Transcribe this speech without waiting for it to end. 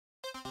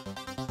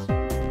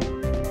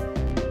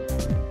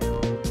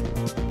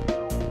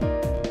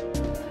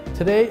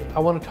Today, I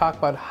want to talk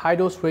about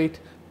high-dose rate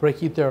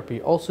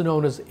brachytherapy, also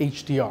known as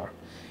HDR.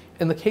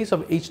 In the case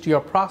of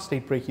HDR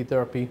prostate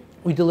brachytherapy,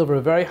 we deliver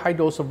a very high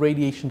dose of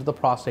radiation to the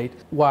prostate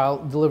while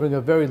delivering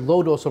a very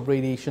low dose of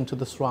radiation to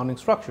the surrounding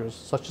structures,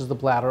 such as the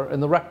bladder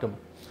and the rectum.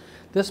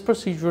 This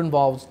procedure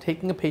involves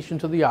taking a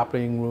patient to the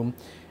operating room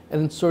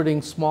and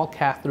inserting small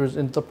catheters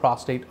into the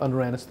prostate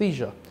under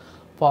anesthesia.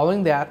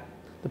 Following that,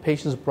 the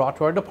patient is brought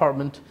to our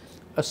department.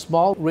 A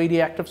small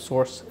radioactive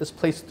source is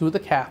placed through the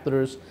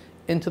catheters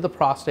into the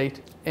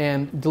prostate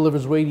and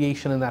delivers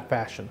radiation in that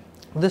fashion.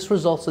 This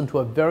results into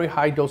a very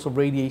high dose of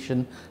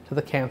radiation to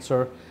the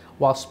cancer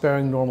while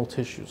sparing normal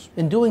tissues.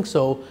 In doing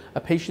so,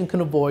 a patient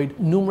can avoid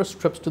numerous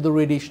trips to the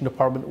radiation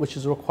department, which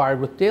is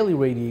required with daily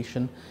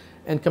radiation,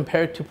 and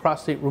compared to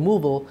prostate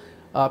removal,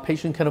 a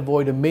patient can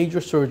avoid a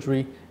major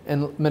surgery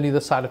and many of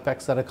the side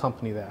effects that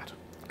accompany that.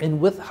 And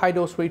with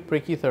high-dose rate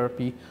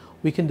brachytherapy,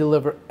 we can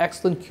deliver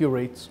excellent cure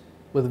rates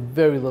with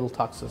very little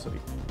toxicity.